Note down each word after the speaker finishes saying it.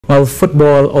Well,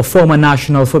 football or former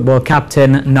national football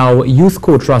captain, now youth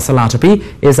coach Russell Latapy,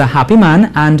 is a happy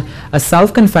man and a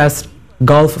self-confessed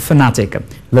golf fanatic.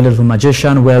 The little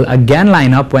magician will again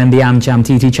line up when the AmCham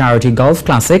TT Charity Golf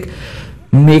Classic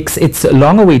makes its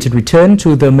long-awaited return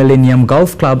to the Millennium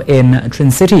Golf Club in Trin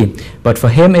City. But for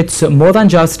him, it's more than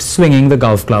just swinging the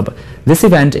golf club. This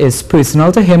event is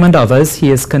personal to him and others he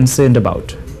is concerned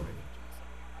about.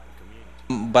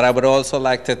 But I would also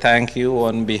like to thank you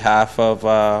on behalf of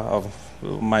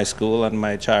my school and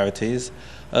my charities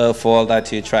for all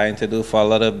that you're trying to do for a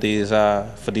lot of these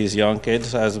for these young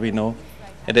kids. As we know,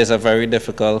 it is a very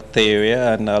difficult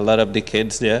area, and a lot of the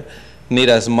kids there need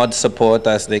as much support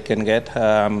as they can get,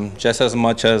 just as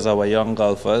much as our young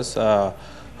golfers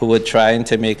who are trying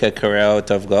to make a career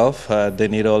out of golf. They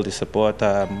need all the support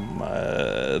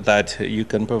that you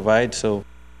can provide. So,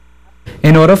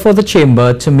 in order for the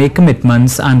Chamber to make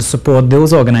commitments and support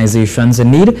those organizations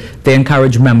in need, they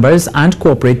encourage members and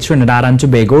corporate Trinidad and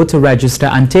Tobago to register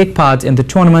and take part in the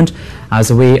tournament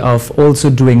as a way of also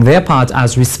doing their part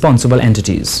as responsible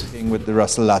entities. With the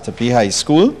Russell Latapy High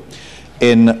School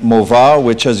in Movar,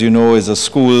 which, as you know, is a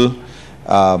school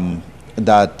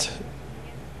that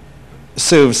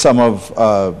serves some of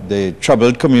the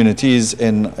troubled communities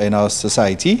in our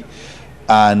society.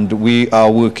 And we are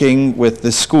working with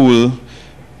the school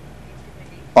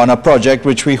on a project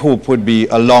which we hope would be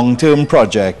a long-term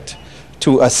project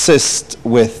to assist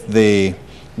with the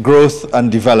growth and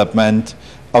development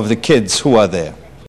of the kids who are there.